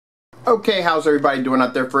Okay, how's everybody doing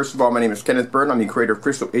out there? First of all, my name is Kenneth Burton. I'm the creator of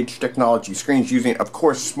Crystal H Technology Screens using, of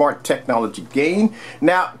course, smart technology gain.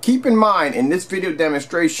 Now, keep in mind, in this video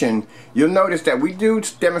demonstration, you'll notice that we do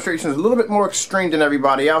demonstrations a little bit more extreme than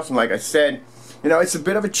everybody else. And like I said, you know, it's a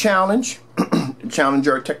bit of a challenge, challenge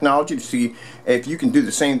our technology to see if you can do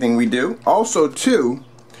the same thing we do. Also, too,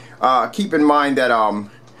 keep in mind that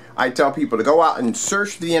I tell people to go out and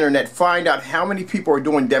search the internet, find out how many people are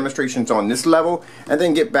doing demonstrations on this level, and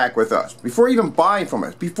then get back with us. Before even buying from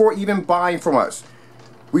us,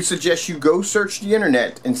 we suggest you go search the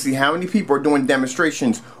internet and see how many people are doing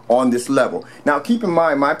demonstrations on this level. Now keep in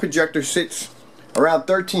mind, my projector sits around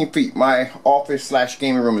 13 feet. My office /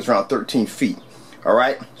 gaming room is around 13 feet.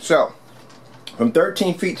 Alright, so from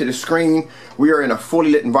 13 feet to the screen, we are in a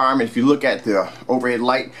fully lit environment. If you look at the overhead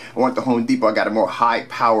light, I went to Home Depot. I got a more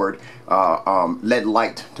high-powered LED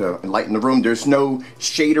light to lighten the room. There's no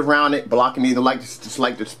shade around it, blocking any of the light. It's just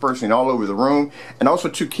light dispersing all over the room. And also,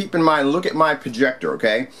 to keep in mind, look at my projector,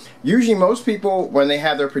 okay? Usually, most people, when they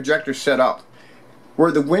have their projector set up,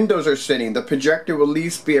 where the windows are sitting, the projector will at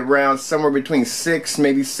least be around somewhere between 6,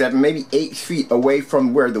 maybe 7, maybe 8 feet away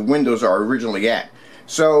from where the windows are originally at.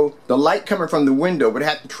 So the light coming from the window would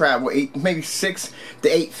have to travel maybe 6 to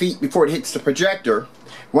 8 feet before it hits the projector.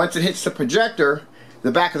 Once it hits the projector,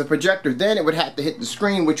 the back of the projector, then it would have to hit the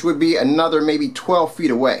screen, which would be another maybe 12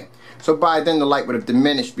 feet away. So by then the light would have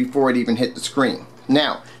diminished before it even hit the screen.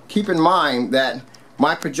 Now, keep in mind that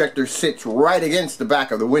my projector sits right against the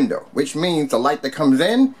back of the window, which means the light that comes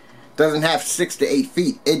in doesn't have 6 to 8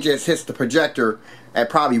 feet. It just hits the projector at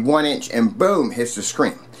probably 1 inch and boom, hits the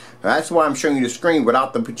screen. That's why I'm showing you the screen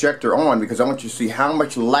without the projector on, because I want you to see how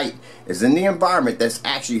much light is in the environment that's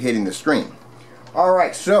actually hitting the screen.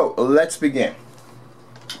 Alright, so let's begin.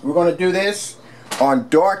 We're going to do this on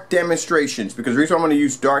dark demonstrations, because the reason I'm going to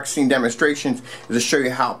use dark scene demonstrations is to show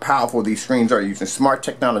you how powerful these screens are using smart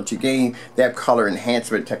technology gain. They have color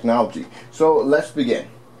enhancement technology. So let's begin.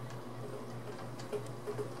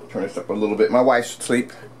 Turn this up a little bit. My wife's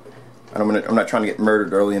asleep. I'm not trying to get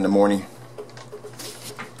murdered early in the morning.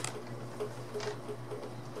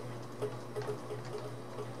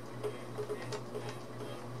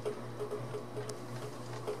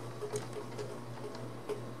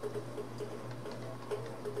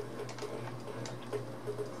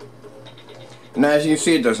 Now, as you can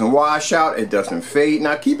see, it doesn't wash out, it doesn't fade.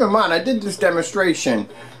 Now keep in mind, I did this demonstration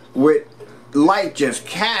with light just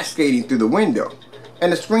cascading through the window,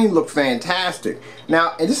 and the screen looked fantastic.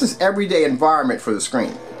 Now, and this is everyday environment for the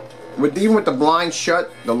screen. Even with the blinds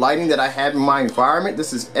shut, the lighting that I have in my environment,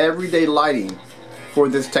 this is everyday lighting for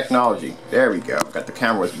this technology. There we go. Got the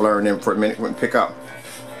camera was blurring in for a minute, wouldn't pick up.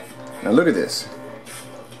 Now look at this.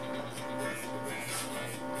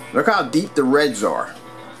 Look how deep the reds are.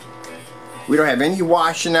 We don't have any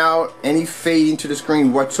washing out, any fading to the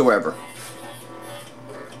screen whatsoever.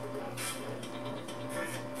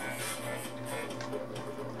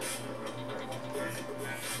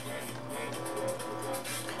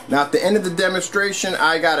 Now at the end of the demonstration,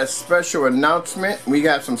 I got a special announcement. We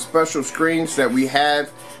got some special screens that we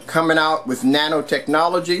have coming out with Nano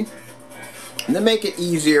technology. And to make it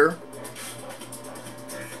easier,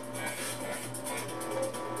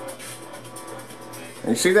 and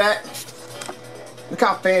you see that? Look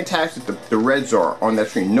how fantastic the reds are on that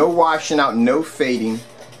screen. No washing out, no fading.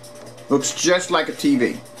 Looks just like a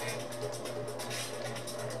TV.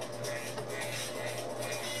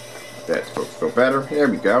 That's supposed to feel better. There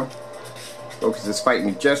we go. Focus is fighting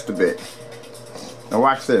me just a bit. Now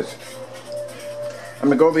watch this. I'm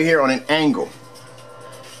going to go over here on an angle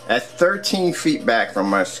at 13 feet back from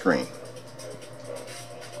my screen.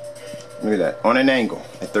 Look at that. On an angle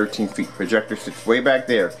at 13 feet. Projector sits way back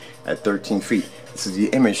there at 13 feet. This is the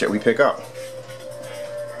image that we pick up.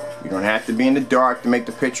 You don't have to be in the dark to make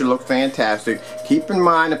the picture look fantastic. Keep in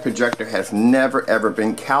mind, the projector has never ever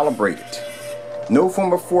been calibrated. No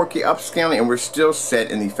form of 4K upscaling, and we're still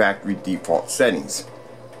set in the factory default settings.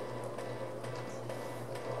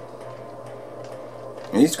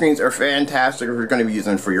 And these screens are fantastic if you're going to be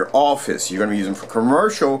using them for your office. You're going to be using them for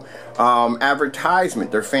commercial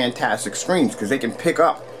advertisement. They're fantastic screens because they can pick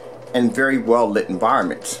up in very well lit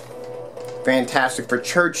environments. Fantastic for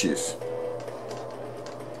churches.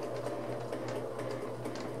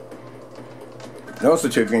 And also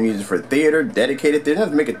too, if you're going to use it for theater, dedicated theater, it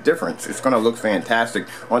doesn't make a difference. It's going to look fantastic.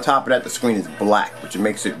 On top of that, the screen is black, which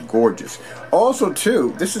makes it gorgeous. Also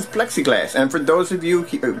too, this is plexiglass. And for those of you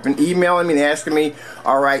who've been emailing me and asking me,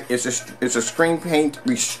 alright, is a screen paint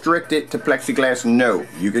restricted to plexiglass? No.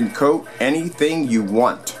 You can coat anything you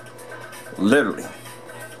want. Literally.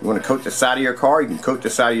 You want to coat the side of your car, you can coat the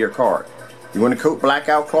side of your car. You want to coat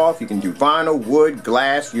blackout cloth, you can do vinyl, wood,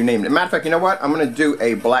 glass, you name it. Matter of fact, you know what? I'm going to do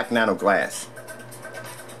a black nano glass.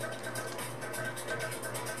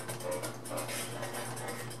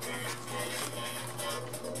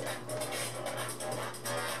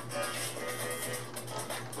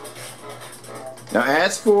 Now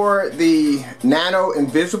as for the Nano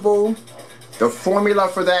Invisible, the formula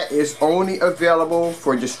for that is only available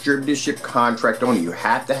for distributorship contract only. You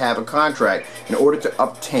have to have a contract in order to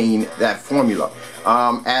obtain that formula.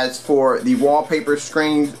 As for the wallpaper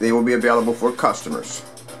screens, they will be available for customers.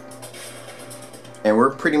 And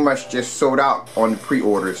we're pretty much just sold out on the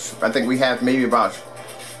pre-orders. I think we have maybe about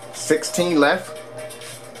 16 left.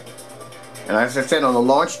 And as I said, on the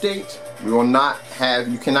launch date, we will not have,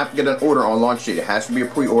 you cannot get an order on launch date. It has to be a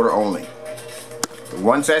pre-order only.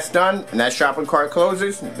 Once that's done and that shopping cart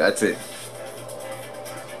closes, that's it.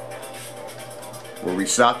 We'll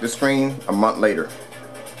restock the screen a month later.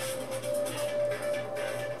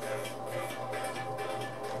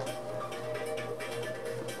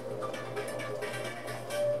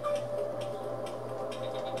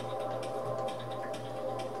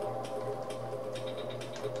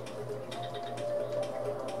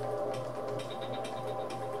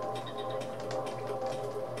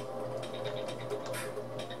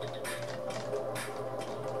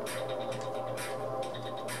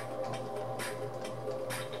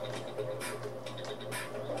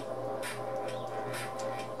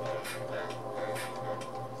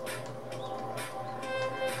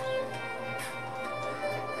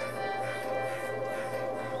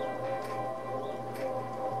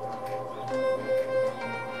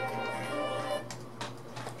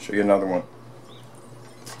 Show you another one.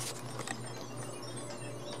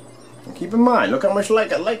 And keep in mind, look how much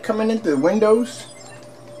light coming into the windows,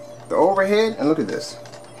 the overhead, and look at this.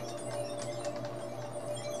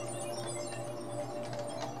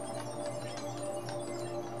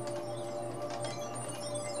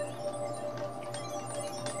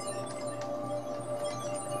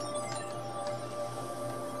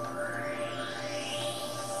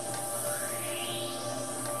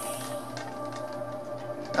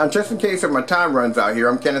 Now, just in case if my time runs out here,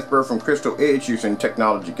 I'm Kenneth Bird from Crystal Edge using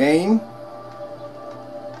Technology Gain.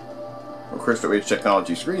 Or Crystal Edge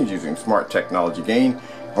Technology Screens using Smart Technology Gain.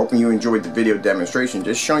 Hoping you enjoyed the video demonstration,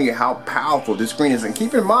 just showing you how powerful this screen is. And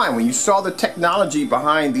keep in mind, when you saw the technology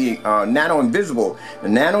behind the Nano Invisible, the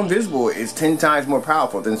Nano Invisible is 10 times more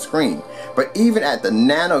powerful than the screen. But even at the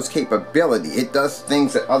Nano's capability, it does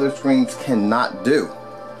things that other screens cannot do.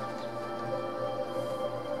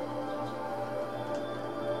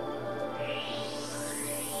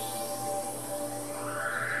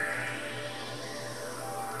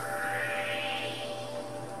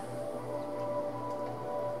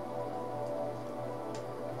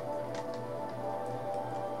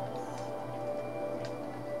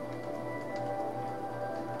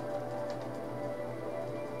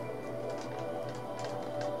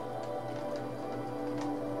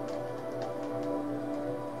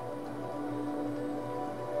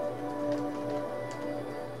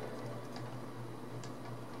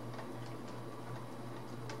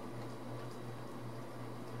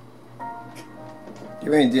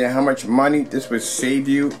 You have any idea how much money this would save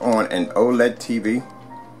you on an OLED TV?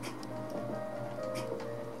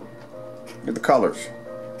 Look at the colors.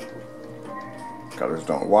 Colors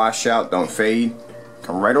don't wash out, don't fade.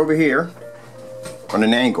 Come right over here on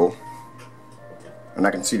an angle, and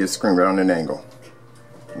I can see this screen right on an angle.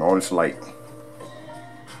 And all this light.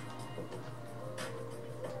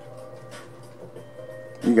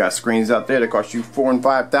 You got screens out there that cost you $4,000 and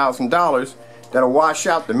 $5,000 that'll wash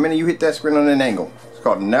out the minute you hit that screen on an angle. It's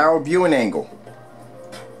called narrow viewing angle.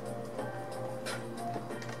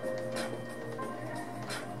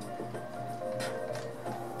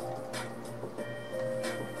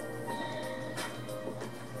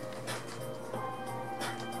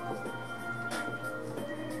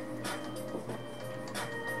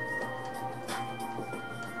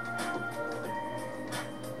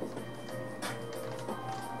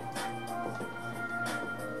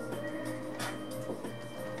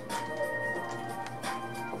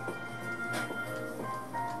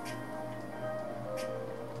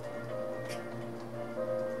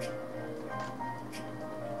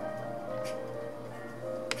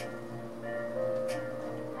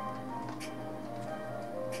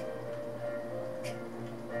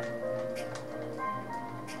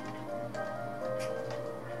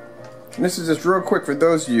 And this is just real quick for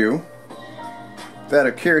those of you that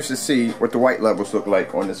are curious to see what the white levels look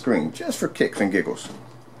like on the screen, just for kicks and giggles.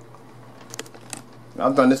 Now,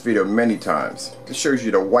 I've done this video many times. This shows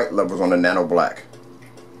you the white levels on the Nano Black.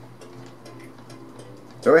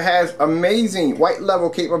 So it has amazing white level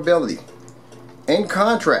capability and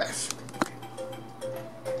contrast.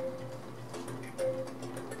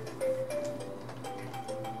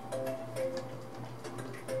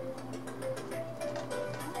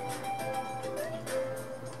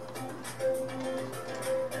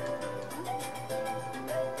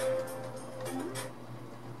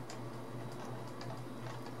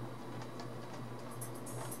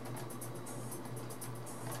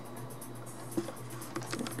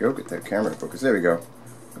 Go get that camera focus. There we go.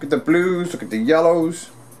 Look at the blues, look at the yellows.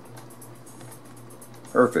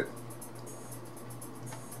 Perfect.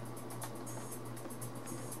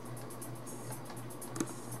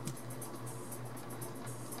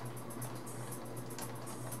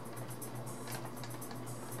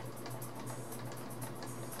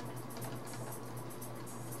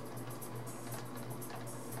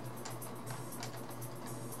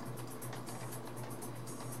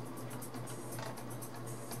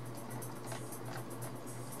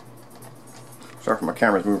 Sorry for my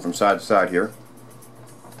camera's moving from side to side here.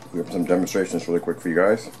 We have some demonstrations really quick for you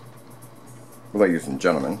guys. Ladies and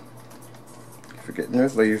gentlemen. If you're getting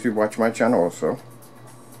this, ladies who watch my channel also.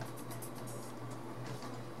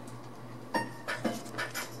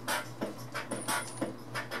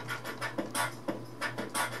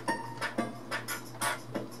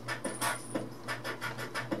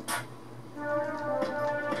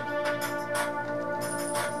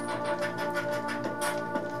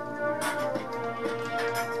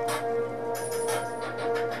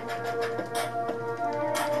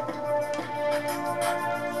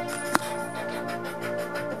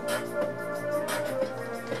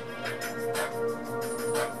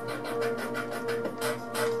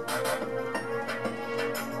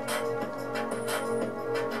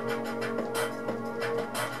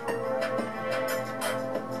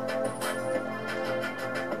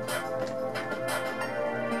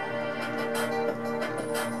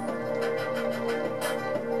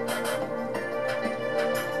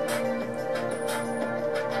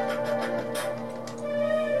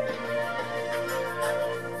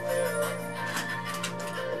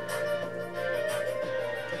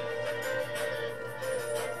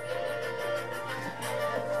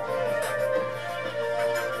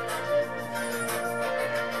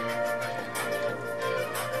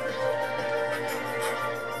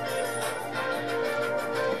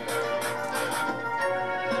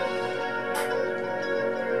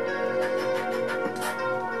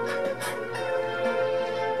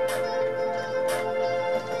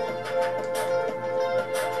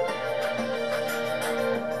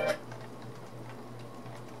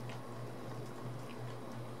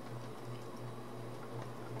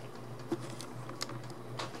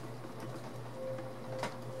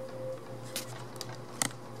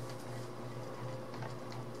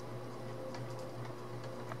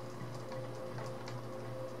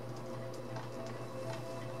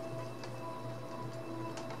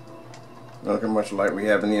 Look how much light we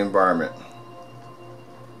have in the environment.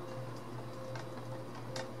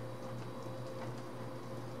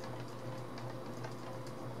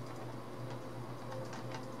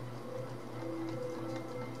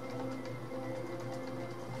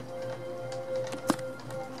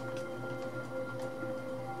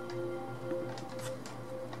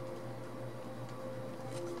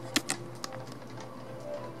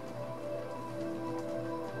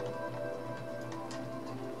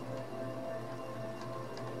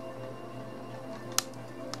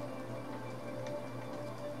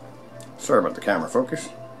 Sorry about the camera focus.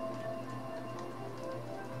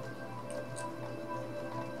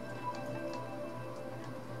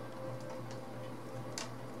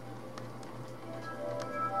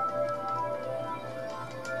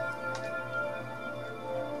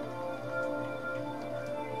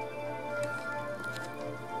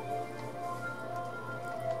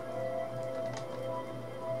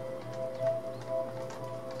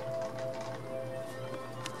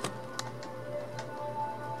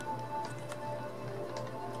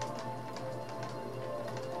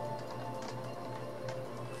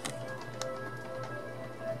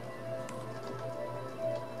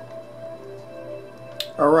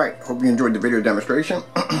 Alright, hope you enjoyed the video demonstration.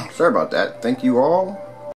 Sorry about that. Thank you all.